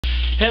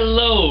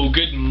Hello,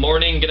 good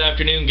morning, good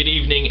afternoon, good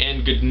evening,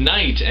 and good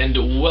night,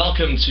 and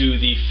welcome to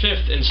the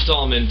 5th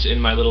installment in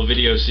my little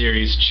video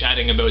series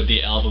chatting about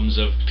the albums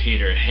of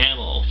Peter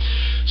Hammill.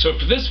 So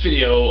for this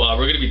video,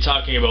 we're going to be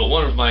talking about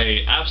one of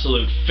my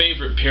absolute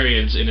favorite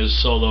periods in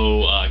his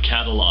solo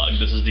catalog.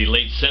 This is the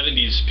late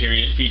 70s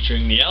period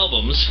featuring the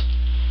albums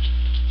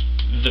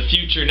The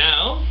Future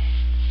Now,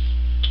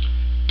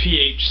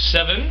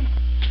 PH7,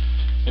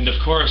 and of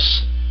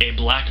course, A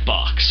Black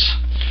Box.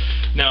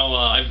 Now,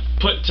 I've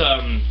put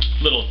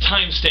little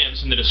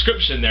timestamps in the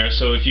description there,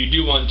 so if you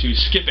do want to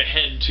skip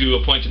ahead to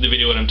a point in the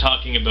video when I'm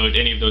talking about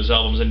any of those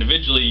albums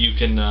individually, you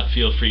can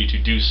feel free to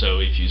do so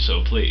if you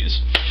so please.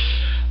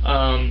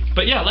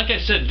 But yeah, like I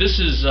said, this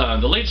is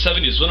the late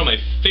 70s, one of my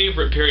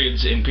favorite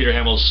periods in Peter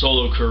Hammill's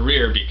solo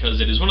career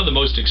because it is one of the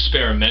most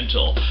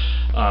experimental.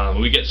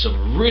 We get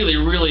some really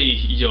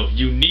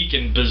unique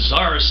and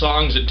bizarre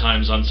songs at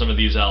times on some of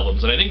these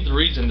albums, and I think the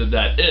reason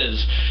that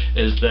is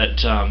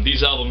that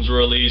these albums were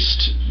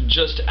released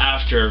just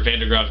after Van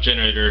der Graaf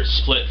Generator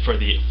split for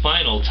the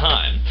final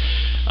time.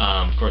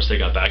 Of course, they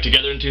got back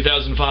together in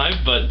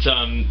 2005, but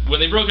when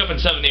they broke up in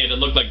 78, it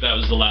looked like that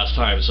was the last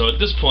time. So at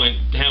this point,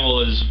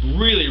 Hammill is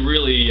really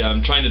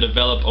trying to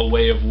develop a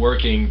way of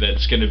working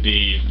that's going to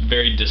be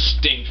very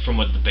distinct from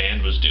what the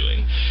band was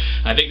doing.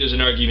 I think there's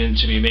an argument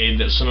to be made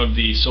that some of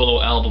the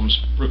solo albums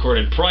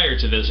recorded prior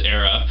to this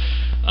era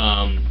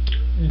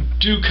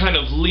do kind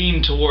of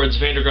lean towards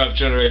Van der Graaf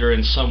Generator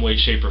in some way,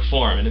 shape, or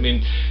form. And I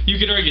mean, you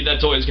could argue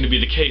that's always going to be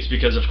the case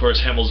because, of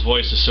course, Hammill's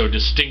voice is so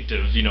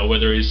distinctive. You know,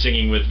 whether he's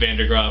singing with Van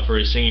der Graaf or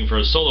he's singing for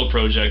a solo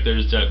project,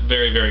 there's that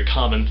very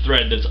common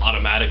thread that's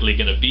automatically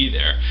going to be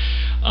there.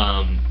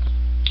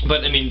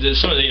 But I mean,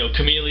 some of the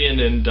Chameleon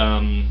and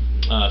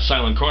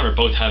Silent Corner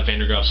both have Van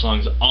der Graaf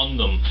songs on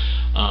them,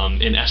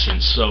 in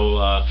essence.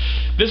 So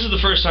this is the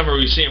first time where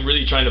we see him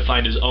really trying to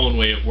find his own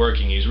way of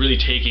working. He's really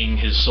taking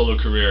his solo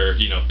career,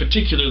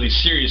 particularly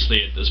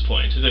seriously at this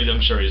point.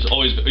 I'm sure he's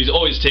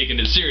always taken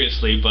it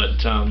seriously,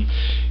 but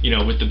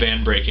with the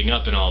band breaking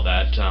up and all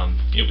that,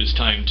 it was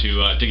time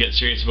to get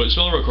serious about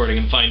solo recording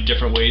and find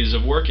different ways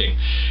of working.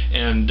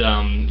 And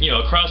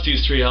across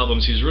these three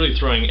albums, he's really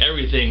throwing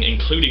everything,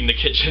 including the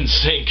kitchen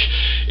sink,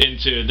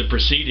 into the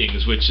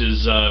proceedings, which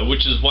is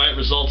why it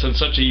results in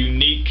such a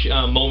unique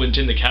moment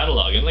in the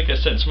catalog. And like I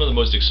said, some of the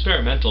most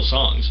experimental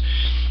songs.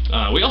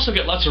 We also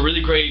get lots of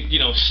really great,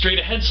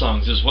 straight-ahead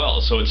songs as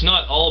well. So it's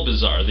not all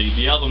bizarre.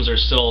 The albums are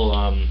still,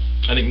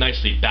 I think,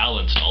 nicely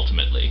balanced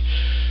ultimately.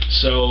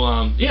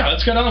 So yeah,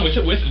 let's get on with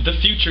it with The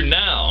Future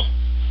Now.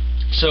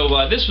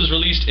 So this was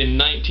released in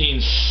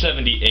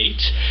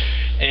 1978.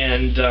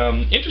 And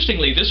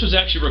interestingly, this was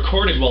actually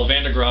recorded while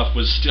Van der Graaf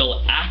was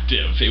still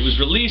active. It was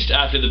released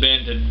after the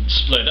band had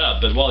split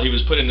up, but while he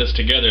was putting this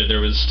together,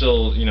 there was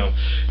still,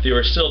 they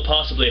were still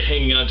possibly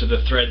hanging on to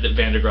the thread that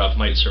Van der Graaf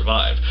might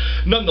survive.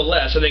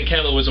 Nonetheless, I think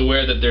Hammill was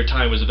aware that their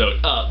time was about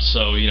up,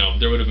 so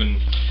there would have been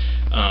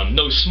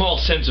no small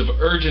sense of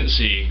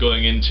urgency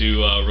going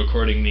into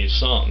recording these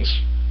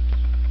songs.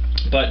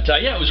 But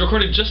yeah, it was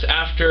recorded just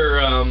after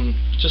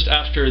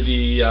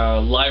the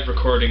live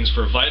recordings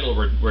for Vital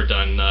were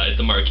done at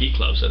the Marquee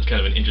Club. So that's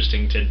kind of an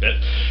interesting tidbit.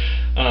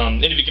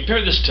 And if you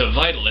compare this to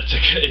Vital,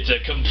 it's a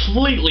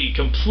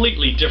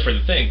completely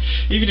different thing.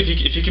 Even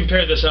if you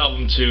compare this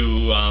album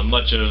to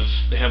much of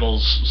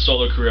Hammill's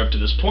solo career up to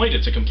this point,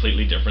 it's a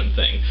completely different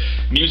thing,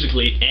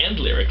 musically and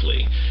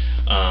lyrically.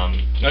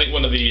 I think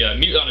one of the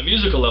on a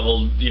musical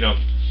level,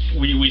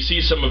 we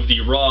see some of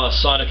the raw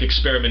sonic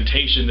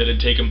experimentation that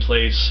had taken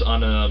place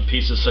on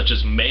pieces such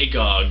as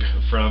Magog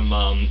from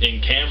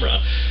In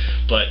Camera,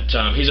 but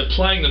he's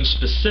applying them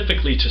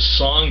specifically to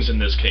songs in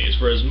this case,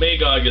 whereas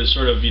Magog is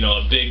sort of,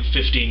 a big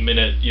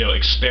 15-minute,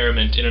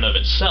 experiment in and of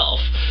itself.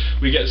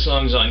 We get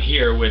songs on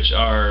here which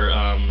are,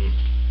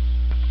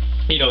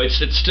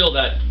 it's still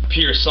that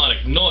pure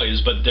sonic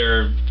noise, but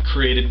they're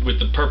created with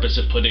the purpose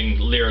of putting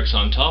lyrics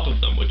on top of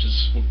them, which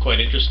is quite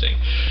interesting.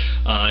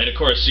 And of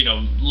course,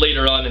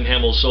 later on in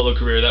Hammill's solo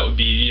career, that would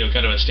be,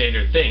 kind of a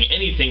standard thing.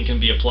 Anything can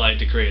be applied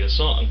to create a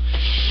song.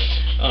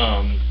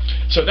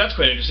 So that's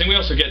quite interesting. We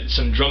also get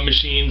some drum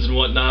machines and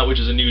whatnot, which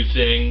is a new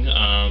thing.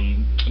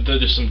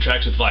 There's some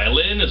tracks with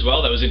violin as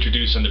well that was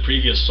introduced on the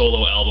previous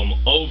solo album,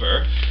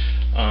 Over.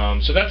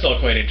 So that's all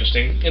quite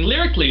interesting. And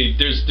lyrically,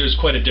 there's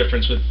quite a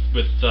difference with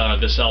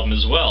this album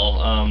as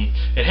well.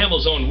 In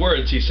Hammill's own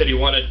words, he said he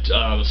wanted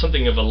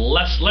something of a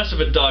less of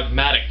a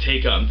dogmatic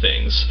take on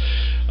things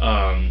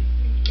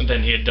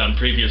than he had done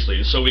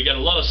previously. So we get a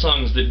lot of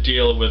songs that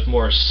deal with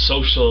more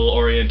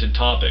social-oriented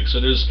topics. So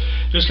there's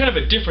kind of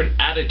a different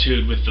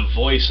attitude with the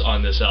voice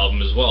on this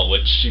album as well,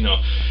 which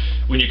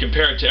when you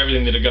compare it to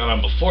everything that had gone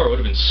on before, it would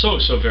have been so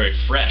very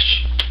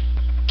fresh.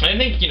 I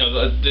think,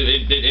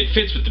 it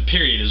fits with the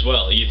period as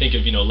well. You think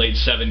of, late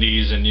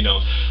 70s and,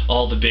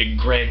 all the big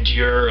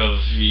grandeur of,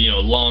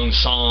 long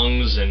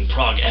songs and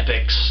prog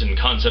epics and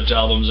concept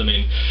albums. I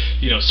mean,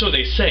 so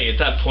they say, at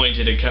that point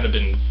it had kind of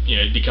been,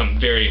 it'd become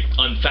very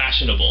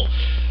unfashionable.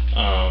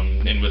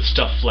 And with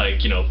stuff like,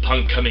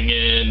 punk coming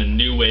in and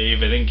new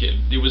wave, I think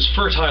it was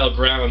fertile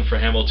ground for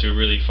Hammill to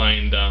really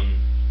find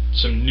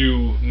some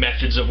new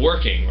methods of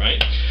working,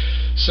 right?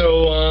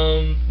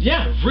 So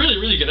yeah,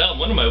 really good album.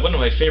 One of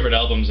my favorite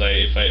albums,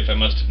 if I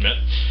must admit.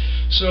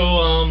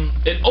 So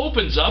it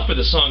opens up with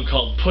a song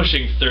called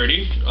Pushing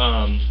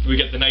 30. We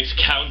get the nice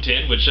count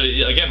in, which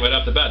again, right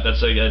off the bat,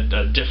 that's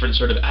a different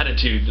sort of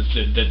attitude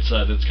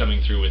that's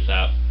coming through with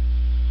that.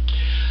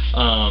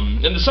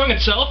 And the song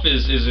itself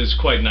is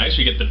quite nice.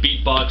 We get the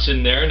beatbox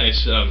in there,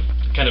 nice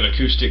kind of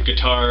acoustic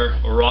guitar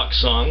rock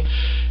song,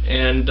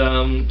 and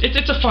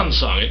it's a fun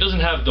song. It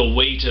doesn't have the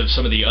weight of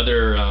some of the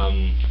other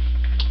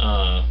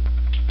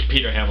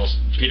Peter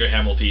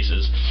Hammill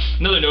pieces.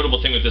 Another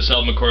notable thing with this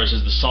album, of course,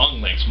 is the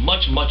song lengths,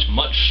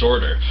 much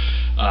shorter.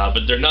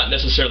 But they're not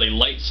necessarily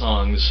light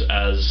songs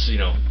as, you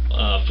know,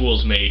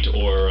 Fool's Mate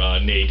or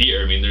Nay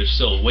Dear. I mean, there's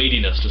still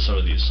weightiness to some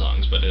of these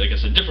songs, but I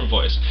guess a different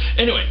voice.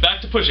 Anyway,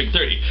 back to Pushing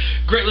 30.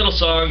 Great little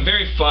song,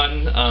 very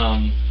fun.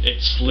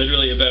 It's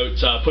literally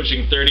about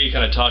pushing 30,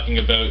 kind of talking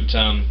about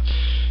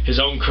his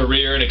own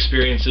career and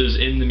experiences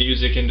in the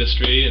music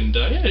industry, and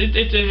yeah,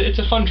 it's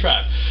a fun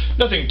track.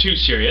 Nothing too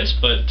serious,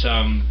 but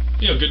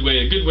you know, a good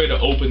way to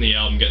open the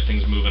album, get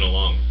things moving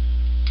along.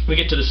 We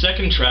get to the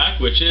second track,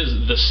 which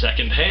is The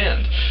Second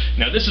Hand.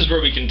 Now this is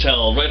where we can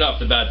tell right off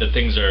the bat that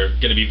things are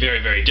going to be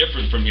very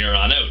different from here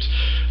on out.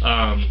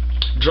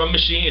 Drum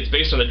machine, it's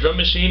based on a drum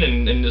machine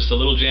and just a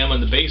little jam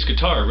on the bass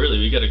guitar. Really,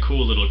 we get a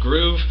cool little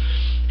groove.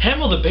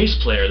 Hammill, the bass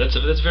player, that's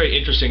a very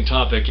interesting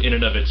topic in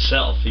and of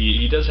itself.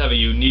 He does have a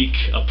unique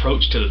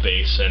approach to the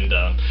bass, and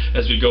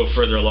as we go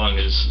further along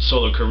his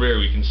solo career,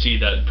 we can see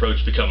that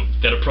approach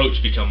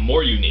become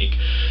more unique.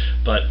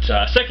 But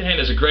Second Hand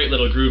is a great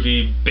little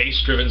groovy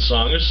bass-driven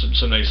song. There's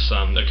some nice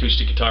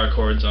acoustic guitar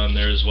chords on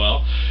there as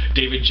well.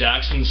 David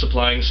Jackson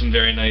supplying some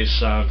very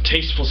nice,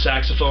 tasteful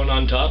saxophone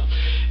on top,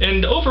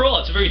 and overall,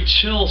 it's a very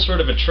chill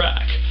sort of a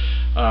track.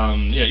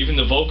 You know, even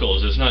the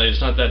vocals, it's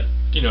not that,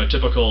 you know,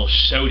 typical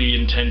shouty,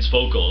 intense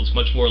vocal. It's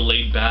much more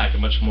laid back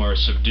and much more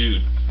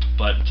subdued.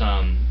 But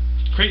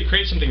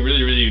create something really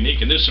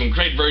unique. And there's some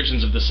great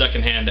versions of The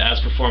Second Hand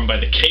as performed by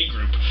the K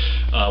Group,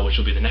 which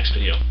will be the next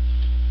video.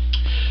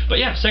 But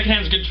yeah, Second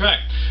Hand's a good track.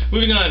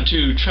 Moving on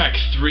to track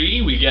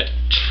 3, we get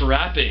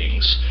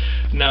Trappings.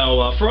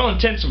 Now, for all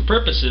intents and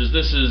purposes,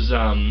 this is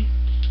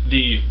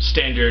the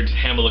standard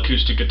Hammill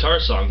acoustic guitar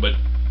song, but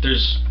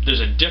there's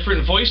a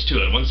different voice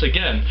to it. Once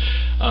again,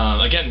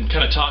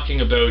 kind of talking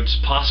about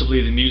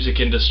possibly the music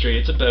industry.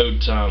 It's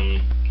about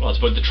well, it's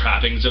about the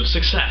trappings of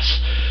success.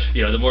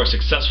 You know, the more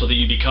successful that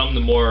you become,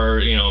 the more,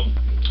 you know,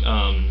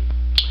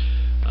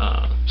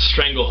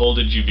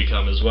 strangleholded you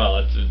become as well.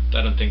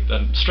 I don't think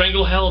that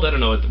strangleheld. I don't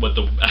know what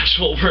the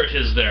actual word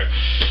is there.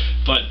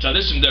 But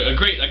this is a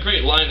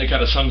great line that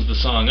kind of sums the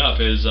song up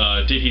is,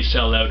 did he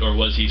sell out or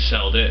was he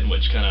sold in,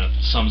 which kind of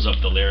sums up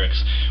the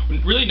lyrics.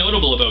 Really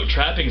notable about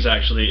Trappings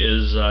actually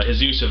is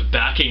his use of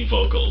backing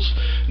vocals.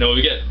 Now when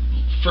we get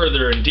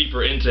further and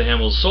deeper into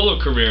Hammill's solo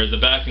career, the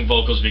backing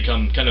vocals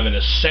become kind of an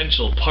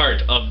essential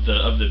part of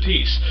the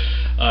piece.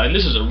 And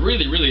this is a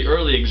really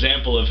early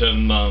example of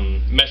him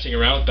messing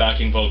around with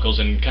backing vocals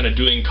and kind of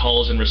doing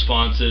calls and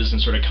responses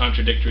and sort of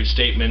contradictory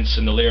statements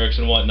in the lyrics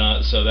and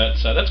whatnot. So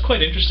that's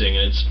quite interesting.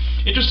 And it's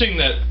interesting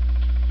that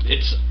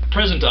it's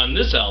present on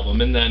this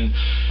album, and then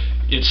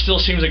it still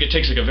seems like it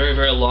takes like a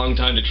very long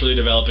time to truly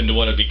develop into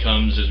what it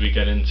becomes as we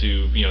get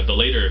into, you know, the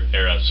later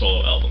era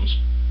solo albums.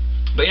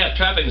 But yeah,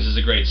 Trappings is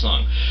a great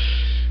song.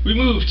 We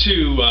move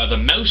to the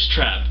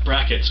Mousetrap,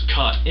 brackets,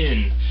 Caught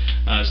In.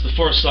 It's the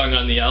fourth song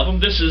on the album.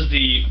 This is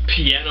the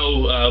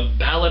piano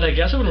ballad, I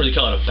guess. I wouldn't really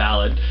call it a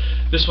ballad.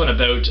 This one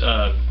about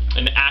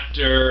an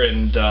actor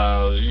and,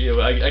 you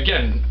know,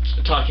 again,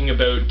 talking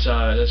about,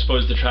 I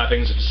suppose, the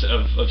trappings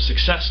of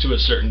success to a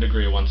certain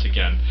degree once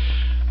again.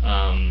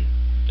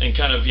 And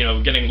kind of, you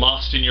know, getting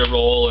lost in your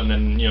role and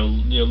then, you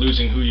know,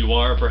 losing who you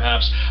are,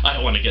 perhaps. I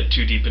don't want to get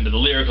too deep into the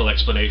lyrical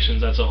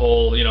explanations. That's a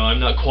whole, you know, I'm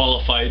not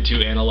qualified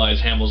to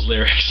analyze Hammill's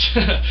lyrics.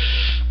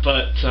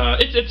 But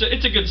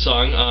it's a good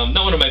song.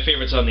 Not one of my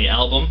favorites on the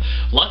album.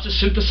 Lots of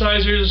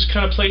synthesizers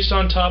kind of placed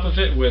on top of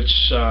it,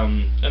 which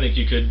I think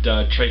you could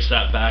trace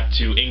that back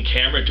to In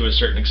Camera to a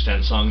certain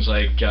extent. Songs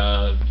like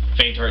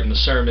Faint Heart in the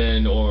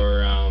Sermon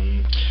or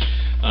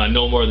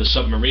No More the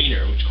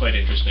Submariner, which is quite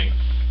interesting.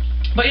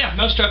 But yeah,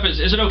 Mousetrap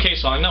is an okay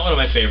song, not one of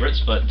my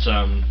favorites, but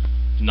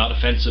not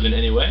offensive in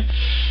any way.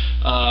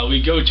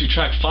 We go to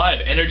track 5,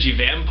 Energy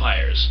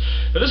Vampires.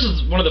 Now this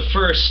is one of the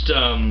first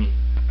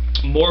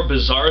more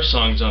bizarre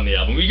songs on the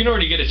album. We can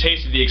already get a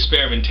taste of the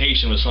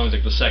experimentation with songs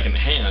like The Second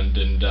Hand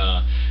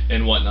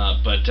and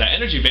whatnot, but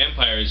Energy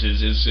Vampires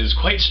is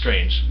quite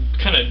strange,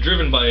 kind of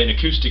driven by an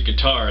acoustic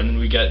guitar, and then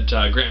we get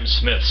Graham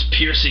Smith's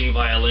piercing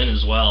violin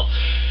as well,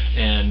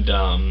 and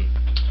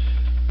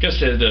I guess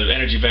the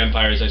Energy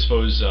Vampires, I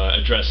suppose,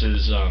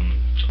 addresses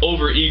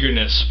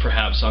over-eagerness,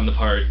 perhaps, on the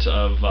part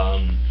of,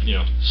 you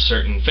know,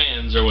 certain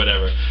fans or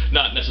whatever.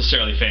 Not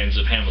necessarily fans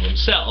of Hammill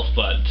himself,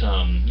 but,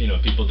 you know,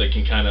 people that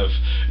can kind of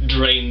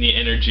drain the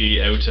energy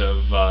out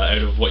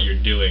of what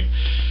you're doing.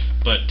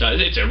 But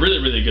it's a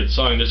really good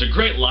song. There's a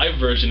great live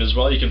version as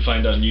well you can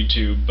find on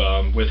YouTube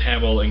with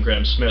Hammill and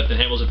Graham Smith, and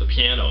Hamill's at the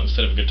piano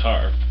instead of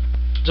guitar.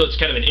 So it's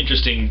kind of an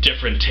interesting,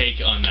 different take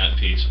on that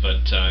piece.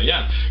 But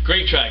yeah,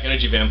 great track,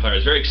 Energy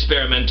Vampires. Very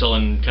experimental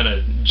and kind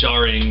of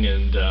jarring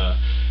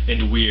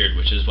and weird,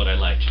 which is what I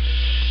like.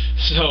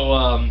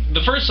 So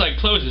the first side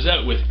closes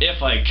out with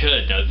If I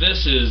Could. Now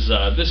this is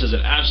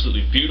an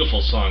absolutely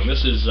beautiful song.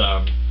 This is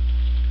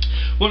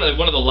one of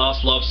the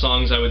lost love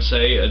songs, I would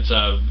say. It's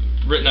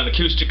written on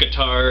acoustic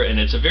guitar, and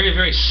it's a very,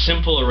 very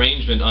simple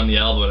arrangement on the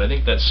album, and I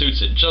think that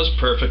suits it just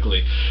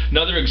perfectly.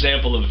 Another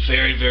example of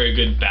very, very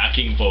good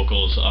backing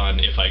vocals on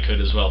If I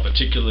Could as well,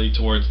 particularly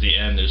towards the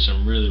end. There's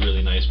some really,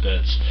 really nice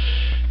bits.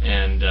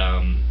 And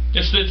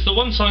it's the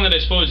one song that I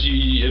suppose I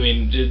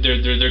mean,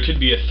 there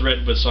could be a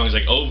thread with songs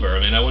like Over.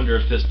 I mean, I wonder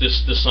if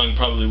this song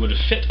probably would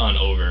have fit on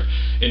Over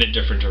in a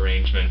different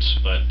arrangement,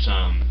 but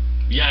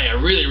yeah,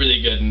 really,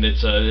 really good, and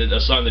it's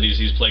a song that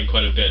he's played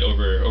quite a bit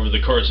over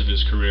the course of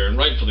his career, and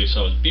rightfully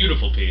so. It's a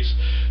beautiful piece.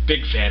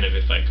 Big fan of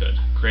If I Could.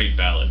 Great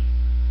ballad.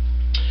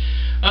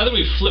 Then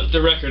we flip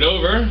the record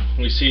over.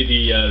 We see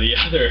the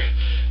other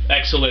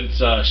excellent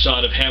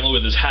shot of Hammill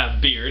with his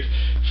half beard.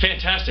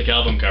 Fantastic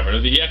album cover.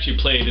 He actually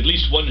played at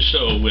least one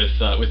show with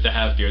the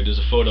half beard. There's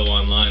a photo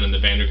online on the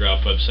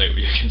Vandergraaf website where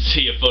you can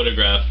see a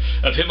photograph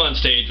of him on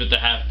stage with the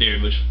half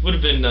beard, which would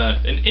have been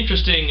an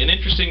interesting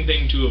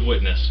thing to have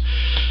witnessed.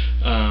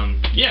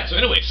 Yeah, so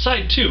anyway,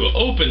 side 2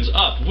 opens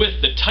up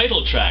with the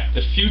title track,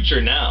 The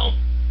Future Now.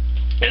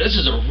 And this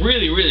is a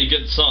really, really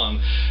good song.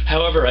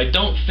 However, I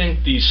don't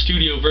think the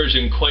studio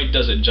version quite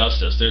does it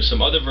justice. There's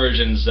some other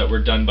versions that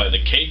were done by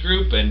the K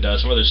Group and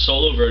some other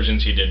solo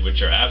versions he did,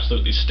 which are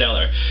absolutely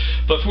stellar.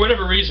 But for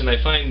whatever reason,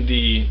 I find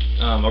the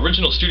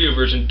original studio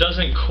version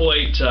doesn't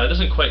quite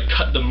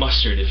cut the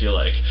mustard, if you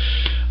like.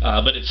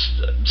 But it's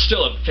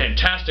still a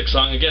fantastic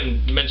song.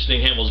 Again,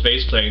 mentioning Hammill's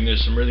bass playing,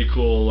 there's some really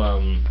cool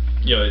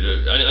you know,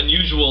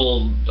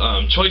 unusual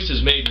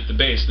choices made with the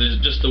bass. There's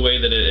just the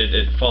way that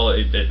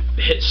it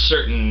hits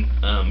certain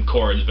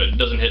chords, but it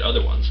doesn't hit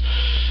other ones,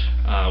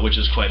 which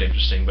is quite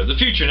interesting. But The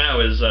Future Now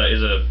is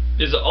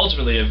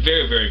ultimately a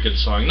very, very good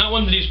song. Not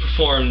one that he's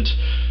performed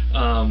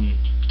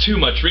too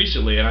much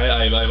recently, and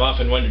I've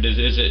often wondered,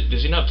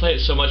 does he not play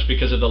it so much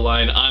because of the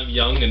line "I'm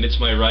young and it's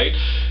my right"?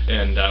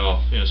 And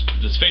well, you know,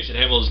 let's face it,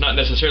 Hammill is not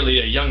necessarily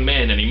a young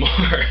man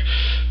anymore,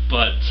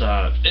 but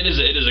it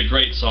is a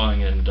great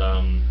song. And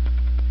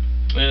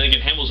I think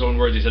in Hamill's own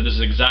words, he said this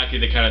is exactly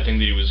the kind of thing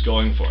that he was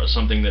going for,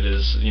 something that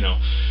is, you know,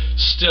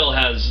 still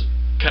has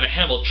kind of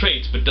Hammill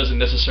traits, but doesn't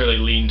necessarily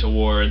lean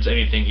towards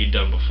anything he'd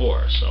done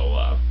before.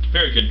 So,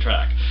 very good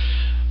track.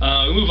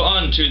 We move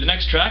on to the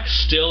next track,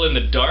 Still in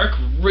the Dark.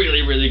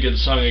 Really, really good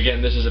song.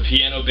 Again, this is a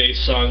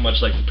piano-based song,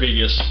 much like the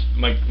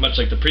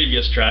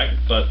previous track,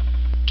 but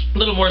a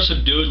little more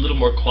subdued, a little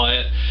more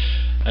quiet.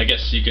 I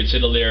guess you could say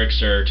the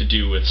lyrics are to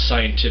do with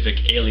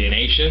scientific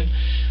alienation.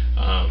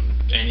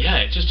 And yeah,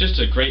 it's just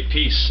a great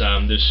piece.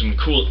 There's some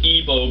cool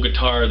EBow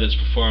guitar that's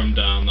performed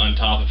on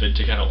top of it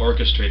to kind of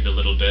orchestrate it a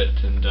little bit,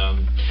 and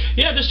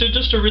yeah,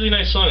 just a really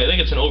nice song. I think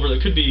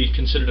it could be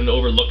considered an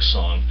overlooked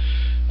song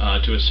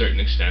to a certain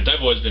extent.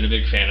 I've always been a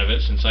big fan of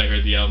it since I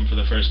heard the album for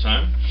the first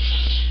time.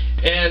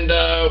 And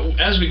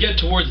as we get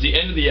towards the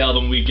end of the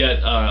album, we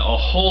get a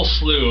whole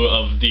slew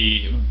of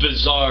the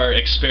bizarre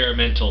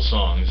experimental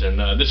songs, and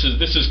this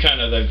is kind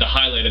of the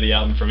highlight of the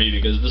album for me,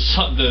 because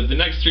the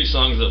next 3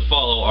 songs that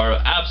follow are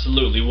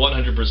absolutely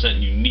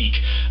 100% unique.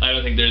 I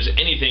don't think there's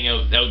anything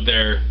else out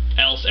there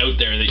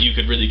that you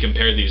could really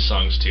compare these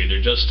songs to.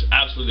 They're just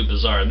absolutely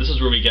bizarre, and this is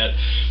where we get,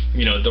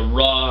 you know, the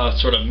raw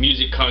sort of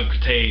music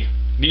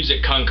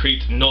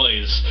concrete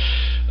noise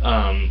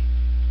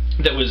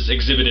that was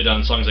exhibited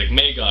on songs like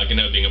Magog and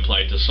now being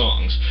applied to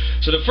songs.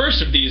 So the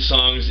first of these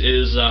songs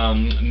is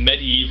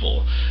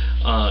Medieval.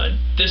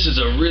 This is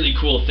a really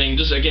cool thing.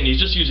 Again, he's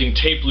just using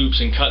tape loops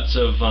and cuts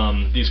of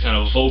these kind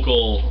of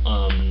vocal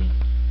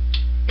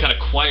kind of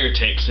choir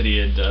takes that he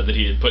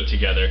had put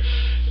together,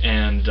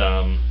 and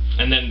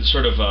then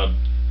sort of a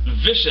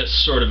vicious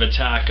sort of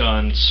attack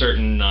on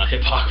certain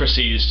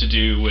hypocrisies to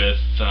do with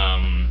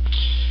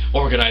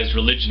organized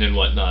religion and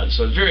whatnot.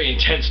 So a very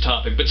intense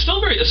topic, but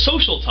still a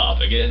social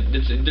topic.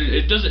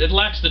 It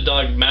lacks the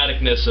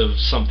dogmaticness of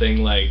something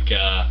like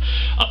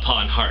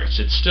Upon Hearts.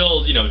 It's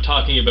still, you know,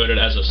 talking about it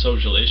as a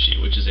social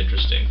issue, which is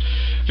interesting.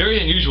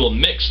 Very unusual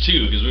mix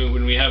too, because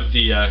when we have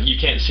the you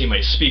can't see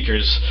my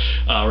speakers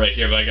right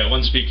here, but I got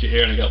one speaker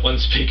here and I got one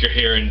speaker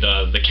here, and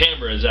the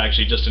camera is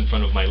actually just in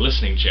front of my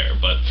listening chair.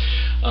 But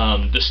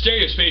the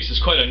stereo space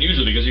is quite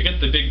unusual, because you get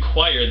the big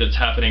choir that's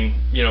happening,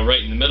 you know,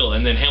 right in the middle,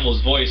 and then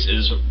Hammill's voice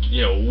is,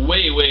 you know,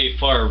 way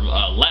far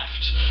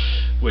left,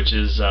 which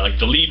is like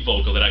the lead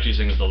vocal that actually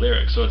sings the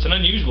lyrics. So it's an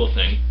unusual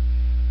thing,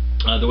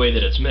 the way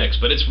that it's mixed,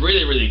 but it's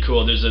really, really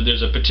cool. There's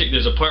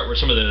a part where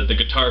some of the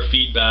guitar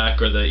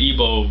feedback or the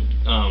EBow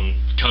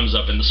comes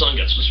up, and the song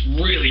gets just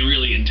really,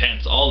 really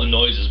intense. All the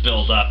noises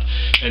build up,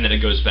 and then it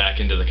goes back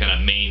into the kind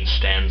of main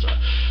stanza,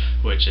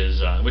 which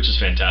is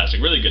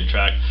fantastic. Really good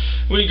track.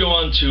 We go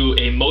on to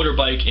A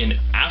Motorbike in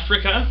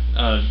Africa.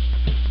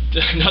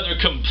 another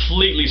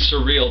completely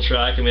surreal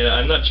track. I mean,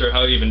 I'm not sure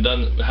how he even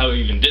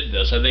did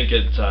this. I think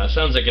it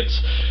sounds like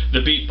it's the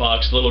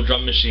beatbox, the little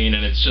drum machine,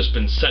 and it's just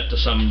been set to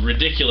some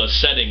ridiculous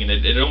setting, and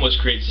it almost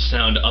creates the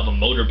sound of a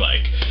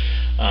motorbike.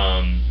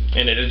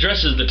 And it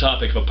addresses the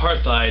topic of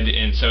apartheid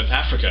in South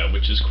Africa,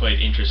 which is quite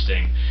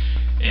interesting.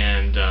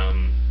 And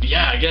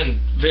yeah,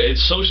 again,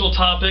 it's social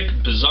topic,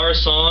 bizarre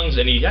songs,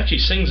 and he actually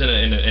sings in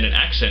an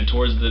accent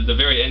towards the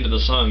very end of the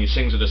song. He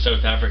sings with a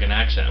South African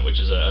accent, which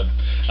is an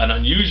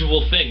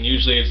unusual thing.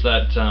 Usually it's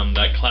that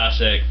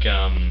classic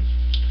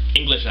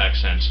English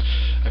accent.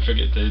 I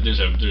forget, there's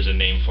a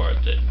name for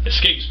it that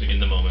escapes me in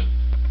the moment.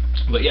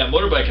 But yeah,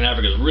 Motorbike in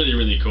Africa is really,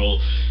 really cool.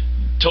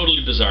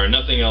 Totally bizarre.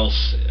 Nothing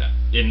else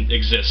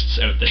exists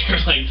out there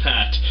like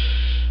that.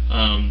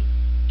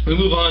 We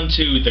move on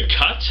to The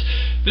Cut.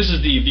 This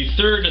is the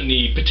third in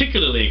the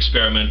particularly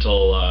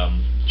experimental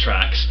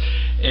tracks.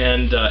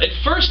 And at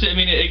first, I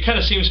mean, it kind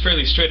of seems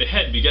fairly straight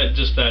ahead. We got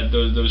just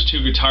those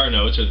two guitar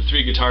notes, or the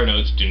three guitar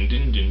notes. So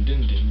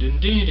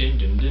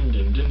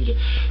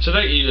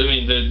that, I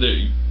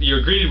mean,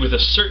 you're greeted with a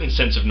certain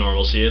sense of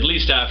normalcy. At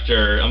least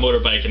after A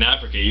Motorbike in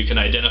Africa, you can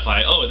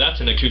identify, oh, that's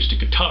an acoustic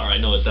guitar. I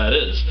know what that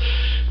is.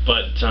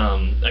 But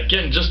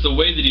again, just the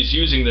way that he's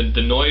using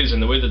the noise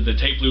and the way that the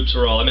tape loops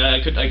are all. I mean,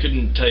 I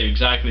couldn't tell you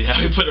exactly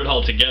how he put it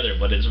all together,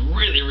 but it's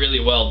really,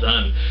 really well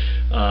done.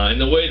 And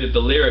the way that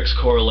the lyrics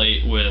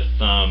correlate with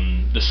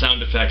the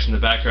sound effects in the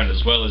background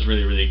as well is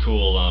really, really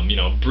cool. You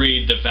know,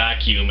 breathe the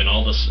vacuum, and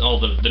all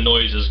the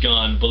noise is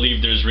gone.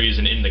 Believe there's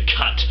reason in the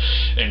cut,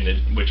 and at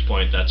which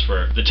point that's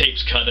where the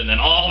tape's cut, and then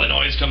all the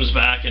noise comes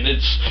back. And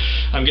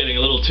I'm getting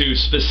a little too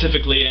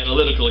specifically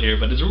analytical here,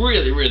 but it's a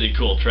really, really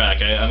cool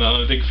track. I'm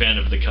a big fan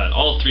of The Cut.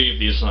 All three of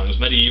these songs,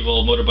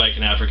 Medieval, Motorbike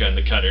in Africa, and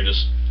The Cut, are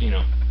just, you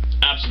know,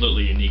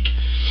 absolutely unique.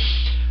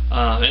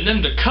 And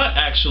then The Cut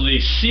actually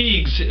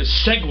segues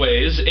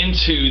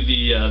into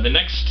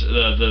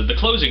the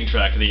closing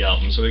track of the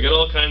album. So we got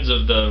all kinds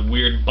of the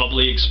weird,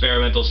 bubbly,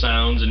 experimental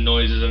sounds and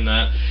noises in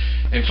that,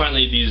 and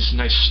finally these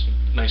nice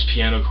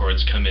piano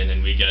chords come in,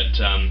 and we get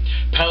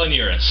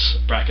Palinurus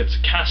brackets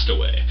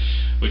Castaway,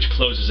 which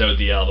closes out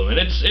the album, and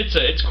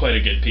it's quite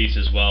a good piece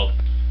as well.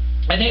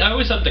 I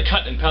always thought The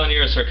Cut and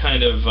Palinurus are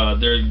kind of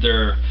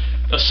they're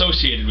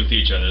associated with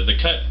each other. The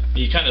Cut,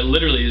 he kind of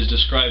literally is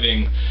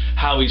describing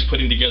how he's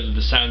putting together the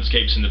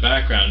soundscapes in the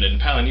background,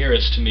 and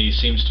Palinurus to me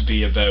seems to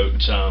be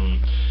about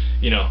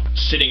you know,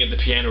 sitting at the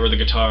piano or the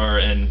guitar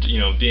and, you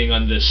know, being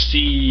on this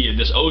sea,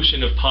 this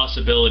ocean of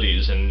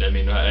possibilities, and I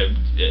mean,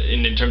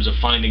 in terms of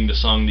finding the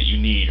song that you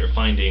need, or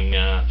finding,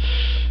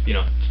 you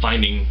know,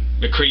 creating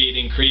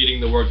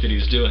the work that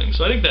he's doing.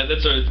 So I think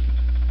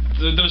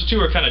those two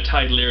are kind of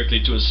tied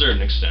lyrically to a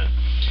certain extent.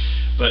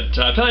 But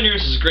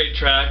Palinurus is a great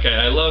track.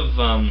 I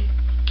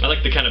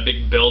like the kind of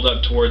big build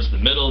up towards the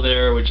middle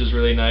there, which is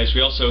really nice. We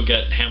also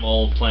get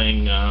Hammill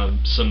playing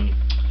some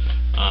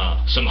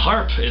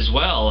harp as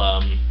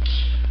well.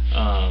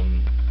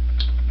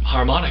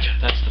 Harmonica,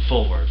 that's the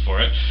full word for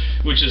it,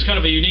 which is kind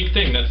of a unique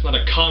thing. That's not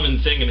a common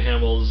thing in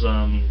Hamill's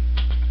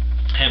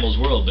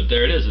world, but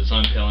there it is. It's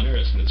on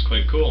Palinurus, and it's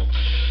quite cool.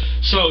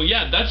 So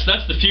yeah, that's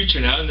the future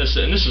now, and this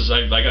is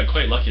I got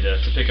quite lucky to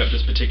pick up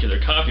this particular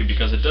copy,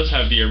 because it does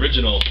have the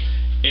original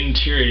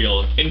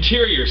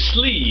interior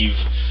sleeve,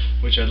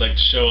 which I'd like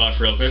to show off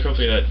real quick.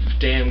 Hopefully that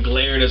damn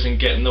glare doesn't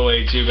get in the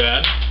way too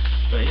bad.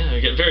 But yeah, I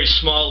get very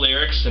small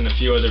lyrics and a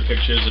few other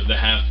pictures of the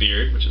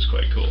half-beard, which is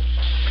quite cool.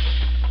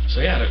 So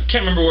yeah, I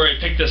can't remember where I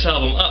picked this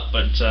album up,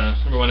 but I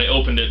remember when I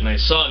opened it and I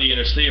saw the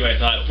inner sleeve, I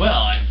thought,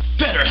 well, I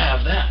better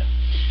have that.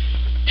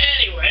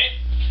 Anyway,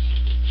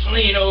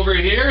 lean over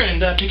here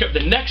and pick up the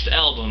next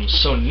album.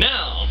 So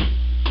now,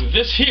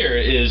 this here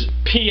is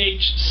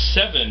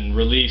PH7,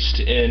 released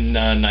in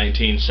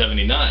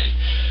 1979.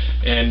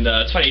 And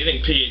it's funny, you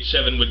think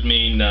PH7 would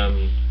mean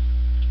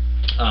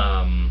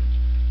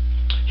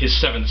his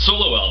 7th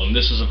solo album.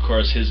 This is, of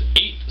course, his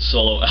 8th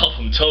solo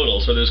album total.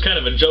 So there's kind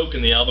of a joke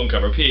in the album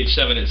cover.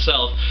 PH7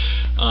 itself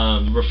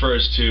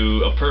refers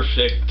to a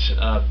perfect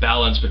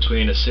balance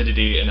between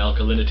acidity and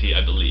alkalinity,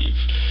 I believe.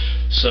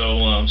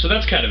 So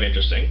that's kind of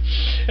interesting.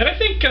 And I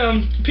think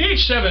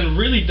PH7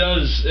 really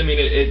does, I mean,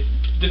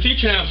 the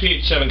Future Now and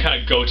PH7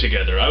 kind of go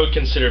together. I would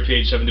consider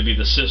PH7 to be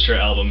the sister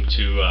album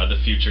to the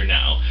Future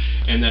Now.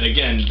 And then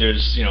again,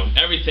 there's, you know,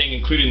 everything,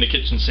 including the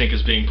kitchen sink,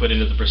 is being put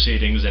into the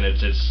proceedings, and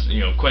it's you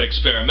know, quite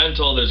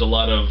experimental. There's a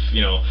lot of,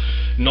 you know,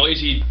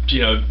 noisy,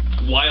 you know,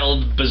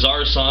 wild,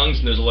 bizarre songs,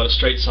 and there's a lot of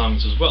straight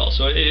songs as well.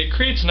 So it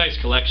creates a nice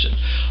collection.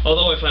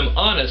 Although, if I'm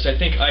honest, I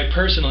think I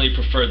personally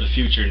prefer the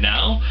Future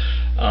Now.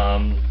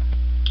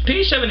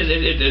 PH7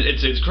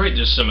 it's great.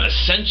 There's some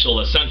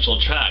essential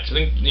tracks. I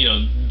think, you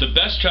know, the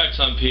best tracks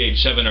on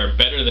PH7 are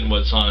better than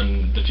what's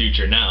on the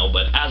Future Now,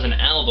 but as an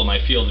album, I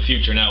feel the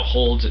Future Now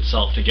holds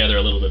itself together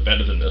a little bit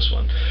better than this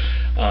one.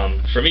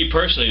 For me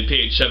personally,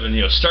 PH7,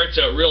 you know, starts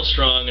out real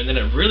strong, and then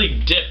it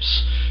really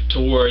dips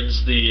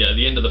towards the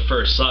end of the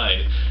first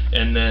side,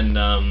 and then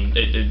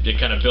it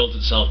kind of builds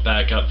itself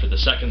back up for the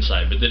second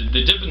side. But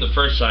the dip in the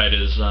first side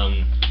is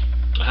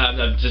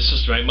This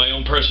is just my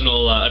own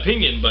personal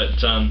opinion, but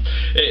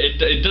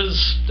it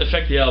does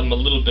affect the album a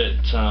little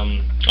bit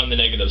on the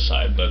negative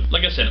side. But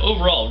like I said,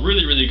 overall,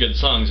 really, really good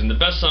songs, and the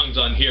best songs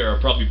on here are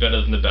probably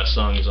better than the best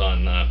songs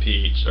on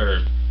PH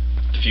or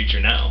The Future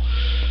Now.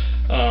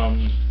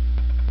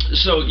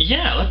 So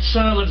yeah, let's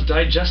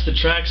digest the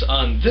tracks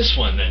on this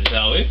one then,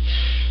 shall we?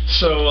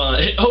 So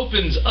it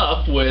opens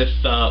up with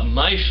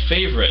my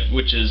favorite,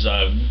 which is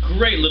a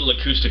great little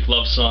acoustic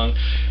love song.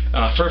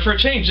 For a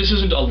change, this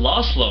isn't a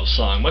lost love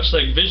song. Much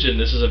like Vision,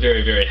 this is a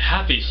very, very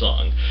happy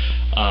song.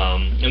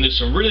 And there's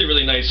some really,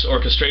 really nice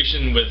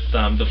orchestration with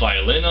the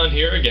violin on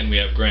here. Again, we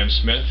have Graham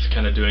Smith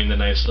kind of doing the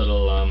nice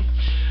little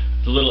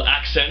the little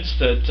accents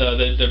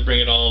that bring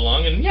it all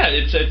along. And yeah,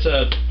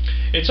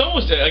 it's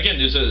almost, again,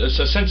 there's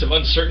a sense of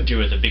uncertainty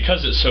with it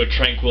because it's so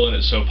tranquil and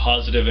it's so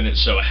positive and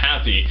it's so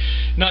happy.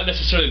 Not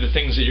necessarily the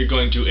things that you're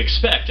going to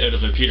expect out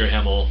of a Peter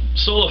Hammill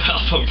solo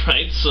album,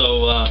 right?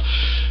 So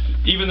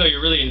even though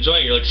you're really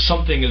enjoying it, you're like,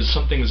 something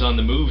is on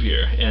the move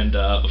here. And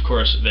of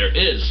course there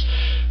is.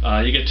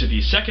 You get to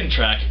the second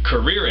track,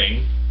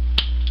 Careering,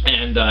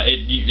 and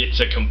it's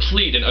a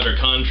complete and utter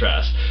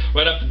contrast.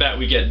 Right off the bat,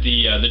 we get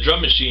the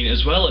drum machine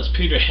as well as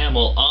Peter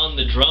Hammill on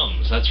the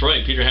drums. That's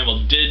right, Peter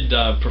Hammill did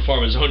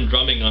perform his own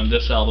drumming on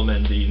this album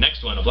and the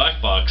next one, A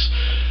Black Box.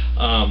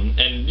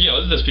 And you know,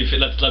 let's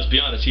be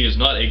honest, he is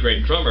not a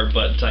great drummer,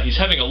 but he's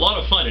having a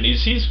lot of fun, and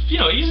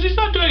he's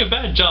not doing a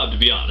bad job, to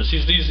be honest.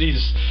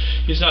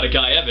 He's not a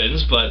Guy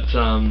Evans, but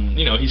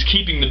you know, he's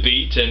keeping the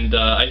beat, and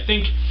I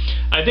think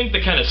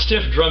the kind of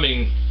stiff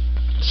drumming,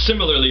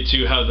 similarly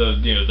to how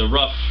the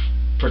rough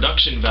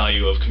production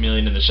value of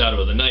Chameleon in the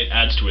Shadow of the Night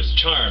adds to its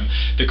charm,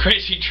 the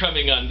crazy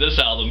drumming on this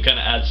album kind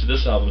of adds to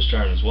this album's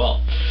charm as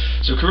well.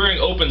 So Careering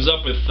opens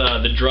up with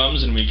the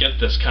drums, and we get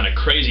this kind of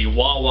crazy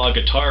wah-wah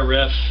guitar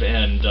riff,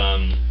 and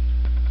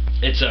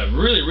it's a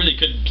really, really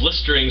good,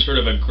 blistering, sort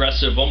of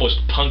aggressive, almost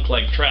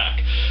punk-like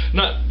track.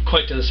 Not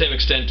quite to the same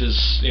extent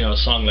as, you know, a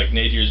song like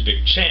Nadir's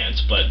Big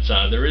Chance, but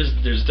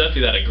there's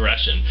definitely that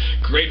aggression.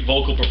 Great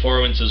vocal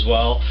performance as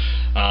well.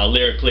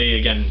 Lyrically,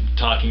 again,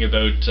 talking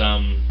about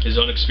his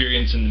own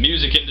experience in the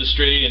music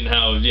industry and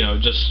how, you know,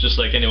 just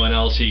like anyone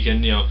else, he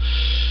can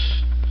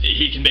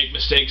make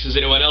mistakes as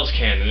anyone else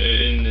can,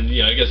 and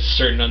you know, I guess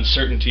certain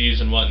uncertainties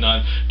and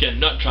whatnot. Again,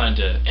 not trying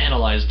to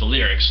analyze the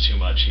lyrics too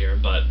much here,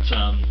 but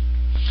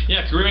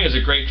yeah, Careering is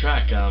a great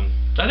track.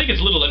 I think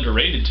it's a little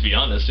underrated, to be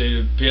honest.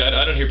 I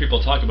don't hear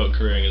people talk about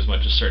Careering as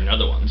much as certain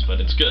other ones,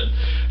 but it's good.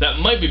 That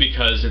might be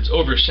because it's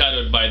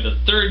overshadowed by the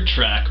third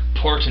track,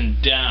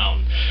 Portin'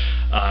 Down.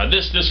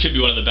 This could be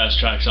one of the best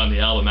tracks on the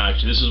album,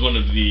 actually. This is one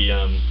of the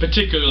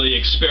particularly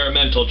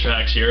experimental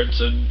tracks here.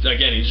 It's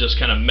again, he's just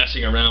kind of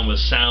messing around with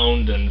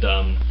sound, and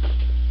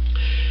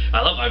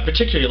I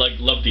particularly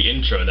love the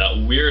intro, that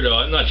weirdo.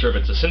 I'm not sure if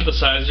it's a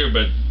synthesizer,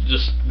 but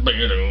just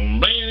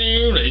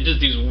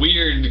these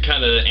weird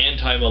kind of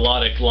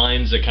anti-melodic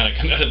lines that kind of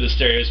come out of the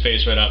stereo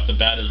space right off the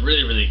bat is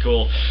really, really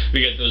cool. We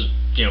get those,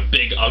 you know,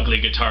 big ugly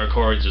guitar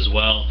chords as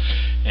well,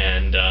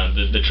 and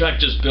the track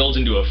just builds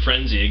into a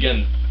frenzy.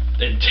 Again,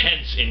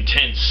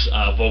 intense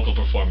vocal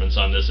performance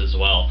on this as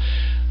well.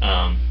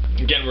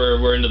 Again,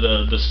 we're into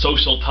the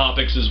social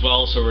topics as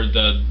well, so we're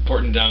the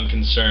Portin' Down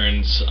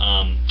concerns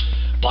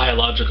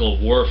biological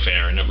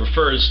warfare, and it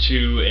refers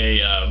to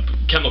a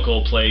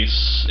chemical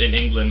place in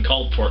England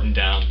called Portin'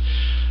 Down,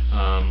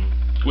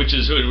 which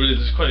is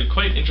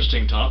quite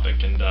interesting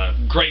topic, and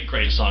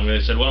great song. Like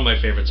I said, one of my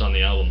favorites on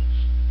the album.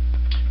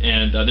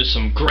 And there's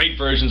some great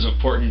versions of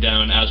Portin'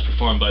 Down as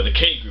performed by the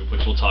K Group,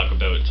 which we'll talk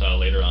about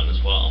later on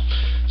as well.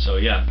 So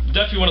yeah,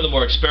 definitely one of the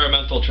more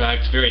experimental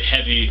tracks, very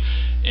heavy,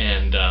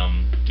 and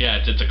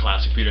yeah, it's a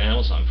classic Peter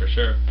Hammill song for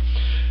sure.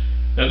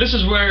 Now this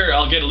is where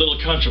I'll get a little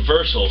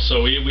controversial.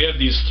 So we have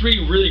these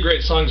three really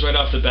great songs right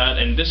off the bat,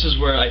 and this is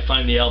where I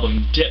find the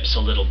album dips a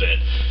little bit.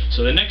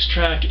 So the next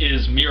track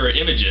is Mirror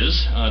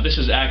Images. This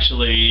is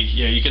actually,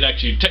 you know, you could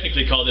actually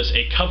technically call this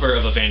a cover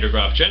of a Van der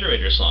Graaf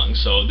Generator song.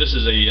 So this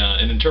is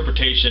an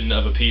interpretation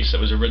of a piece that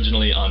was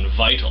originally on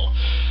Vital.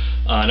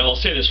 Now I'll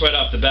say this right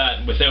off the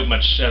bat, without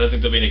much, I don't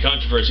think there'll be any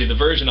controversy, the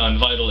version on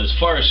Vital is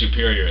far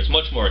superior. It's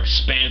much more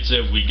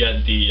expansive. We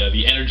get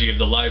the energy of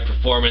the live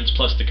performance,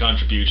 plus the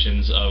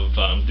contributions of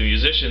the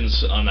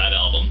musicians on that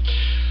album.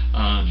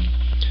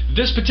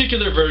 This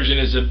particular version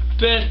is a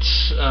bit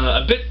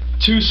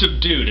too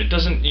subdued. It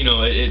doesn't, you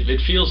know, it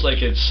feels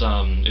like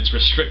it's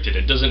restricted.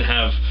 It doesn't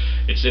have,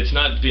 it's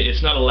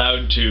not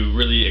allowed to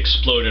really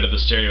explode out of the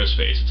stereo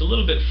space. It's a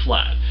little bit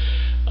flat.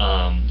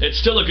 It's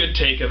still a good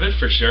take of it,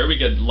 for sure. We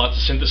get lots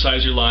of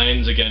synthesizer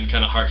lines, again,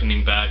 kind of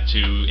harkening back to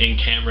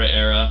in-camera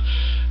era.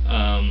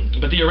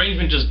 But the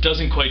arrangement just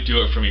doesn't quite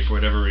do it for me for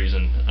whatever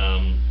reason.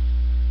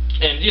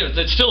 And, you know,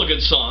 it's still a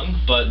good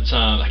song, but,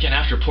 again,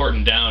 after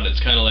Portin' Down, it's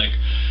kind of like,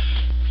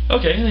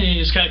 okay,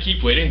 you just kind of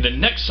keep waiting. The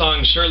next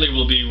song surely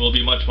will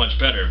be much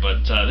better,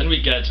 but then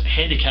we get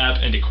Handicap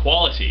and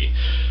Equality.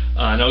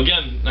 Now,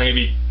 again, I'm going to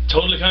be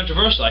totally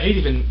controversial. I hate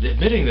even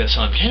admitting this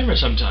on camera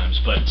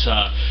sometimes, but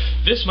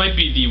this might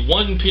be the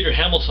one Peter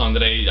Hammill song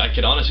that I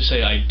could honestly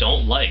say I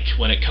don't like.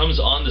 When it comes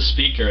on the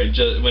speaker,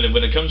 when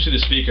it comes to the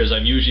speakers,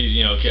 I'm usually,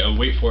 you know, okay, I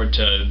wait for it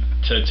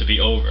to be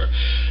over.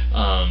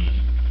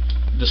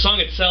 The song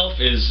itself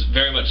is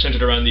very much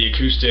centered around the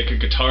acoustic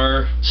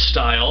guitar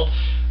style.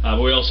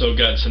 We also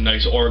got some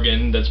nice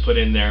organ that's put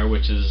in there,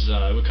 which is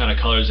what kind of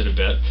colors it a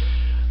bit.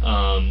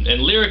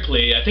 And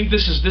lyrically, I think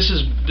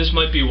this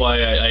might be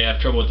why I have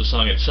trouble with the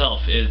song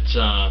itself. It's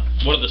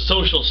one of the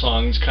social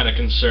songs, kind of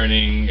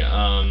concerning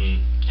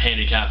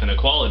handicap and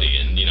equality,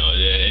 and you know,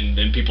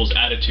 and people's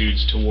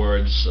attitudes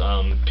towards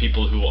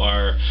people who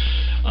are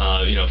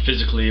you know,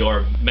 physically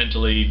or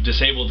mentally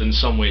disabled in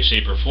some way,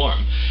 shape, or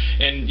form.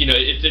 And you know,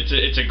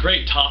 it's a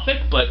great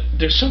topic, but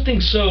there's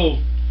something so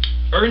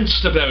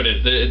earnest about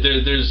it.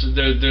 There's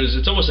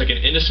it's almost like an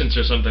innocence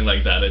or something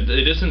like that.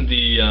 It isn't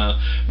the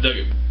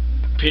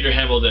Peter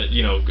Hammill that,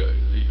 you know,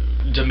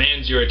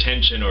 demands your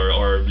attention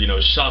or you know,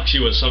 shocks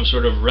you with some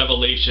sort of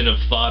revelation of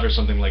thought or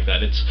something like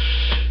that. It's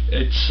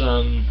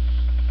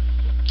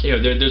you know,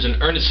 there's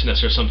an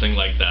earnestness or something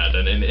like that,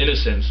 and an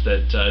innocence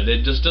that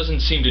that just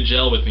doesn't seem to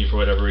gel with me for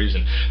whatever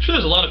reason. I'm sure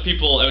there's a lot of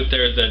people out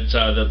there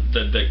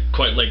that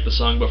quite like the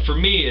song, but for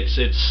me, it's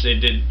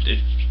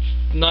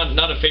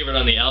not a favorite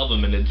on the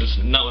album, and it's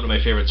just not one of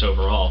my favorites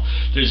overall.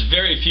 There's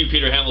very few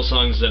Peter Hammill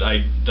songs that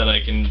I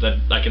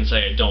can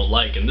say I don't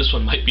like, and this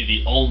one might be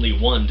the only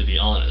one, to be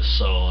honest.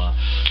 So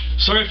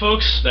sorry,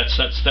 folks. That's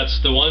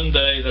the one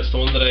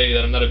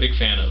that I'm not a big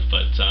fan of.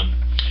 But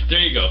there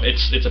you go.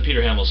 It's a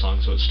Peter Hammill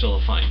song, so it's still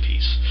a fine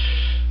piece.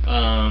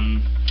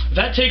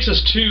 That takes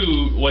us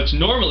to what's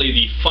normally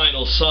the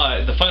final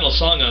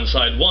song on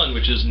side one,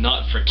 which is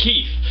Not for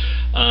Keith.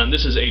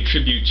 This is a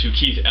tribute to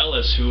Keith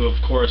Ellis, who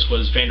of course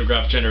was Van der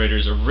Graaf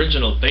Generator's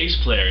original bass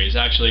player. He's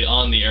actually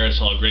on the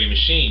Aerosol Grey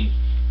Machine,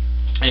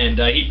 and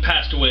he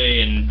passed away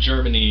in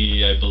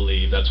Germany, I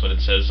believe. That's what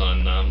it says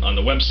on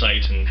the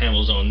website and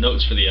Hamill's own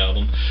notes for the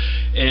album.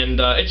 And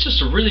it's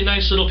just a really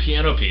nice little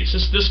piano piece.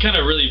 This kind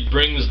of really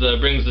brings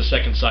the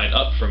second side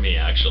up for me,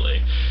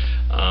 actually.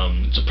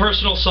 It's a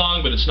personal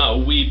song, but it's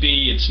not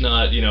weepy. It's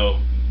not, you know,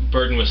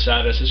 burdened with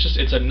sadness.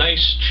 It's a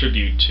nice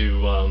tribute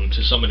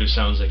to someone who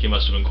sounds like he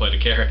must have been quite a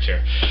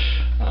character.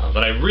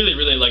 But I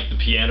really like the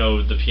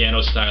piano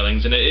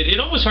stylings, and it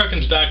almost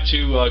harkens back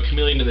to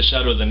Chameleon in the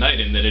Shadow of the Night,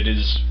 in that it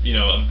is, you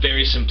know, a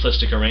very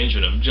simplistic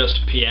arrangement of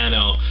just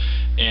piano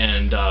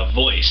and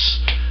voice.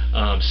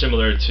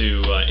 Similar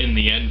to In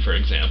the End, for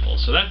example.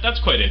 So that's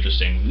quite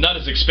interesting. Not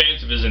as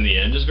expansive as In the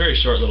End, just a very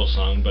short little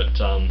song, but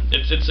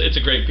it's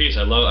a great piece.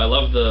 I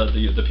love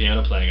the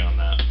piano playing on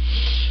that.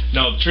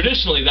 Now,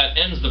 traditionally, that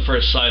ends the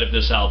first side of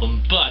this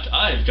album, but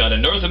I've got a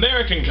North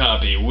American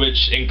copy,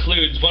 which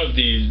includes one of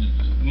the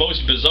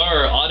most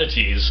bizarre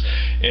oddities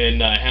in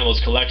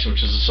Hamill's collection,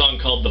 which is a song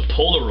called The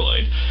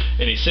Polaroid.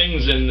 And he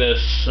sings in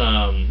this,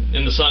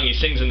 in the song, he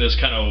sings in this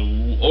kind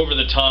of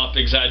over-the-top,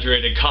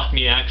 exaggerated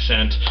Cockney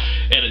accent,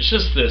 and it's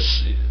just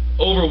this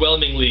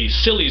overwhelmingly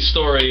silly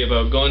story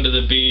about going to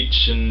the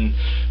beach and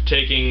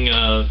taking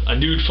a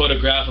nude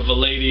photograph of a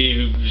lady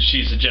who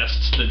she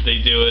suggests that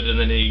they do it, and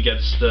then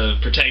the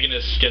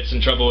protagonist gets in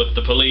trouble with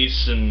the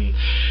police, and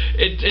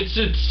it's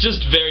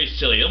just very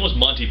silly, almost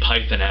Monty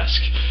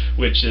Python-esque,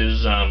 which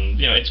is,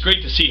 you know, it's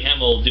great to see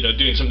Hammill, you know,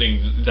 doing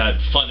something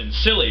that fun and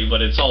silly,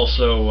 but it's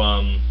also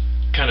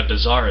kind of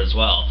bizarre as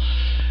well.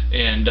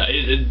 And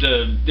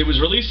it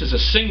was released as a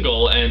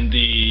single, and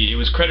it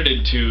was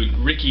credited to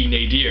Ricky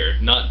Nadir,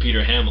 not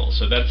Peter Hammill.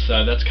 So that's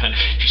kind of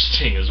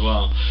interesting as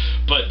well.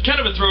 But kind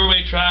of a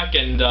throwaway track.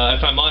 And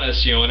if I'm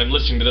honest, you know, when I'm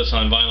listening to this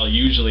on vinyl,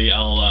 usually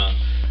I'll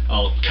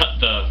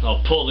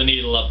pull the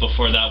needle up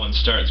before that one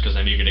starts, because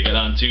I'm eager to get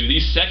on to the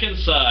second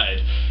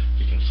side.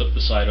 You can flip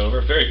the side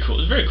over. Very cool.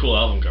 It's a very cool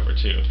album cover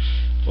too.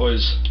 I've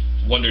always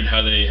wondered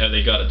how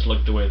they got it to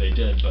look the way they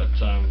did, but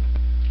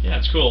yeah,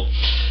 it's cool.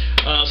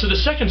 So the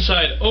second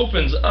side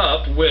opens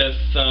up with,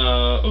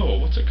 oh,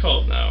 what's it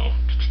called now?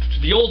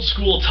 The Old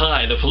School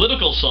Tie, the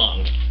political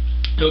song.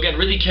 So again,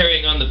 really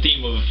carrying on the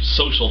theme of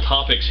social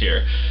topics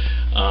here.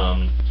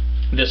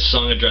 This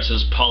song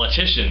addresses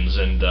politicians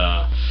and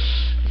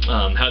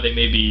how they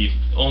may be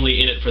only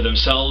in it for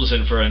themselves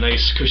and for a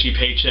nice cushy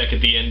paycheck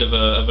at the end of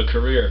a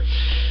career.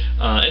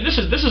 And this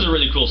is a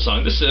really cool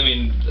song. This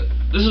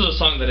is a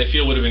song that I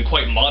feel would have been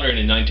quite modern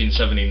in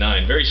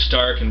 1979. Very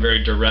stark and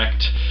very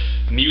direct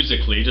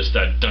musically, just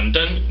that dun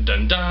dun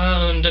dun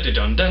dun dun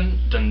dun dun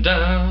dun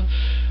dun.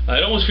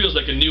 It almost feels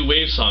like a new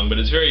wave song, but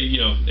it's very, you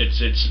know,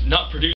 it's not produced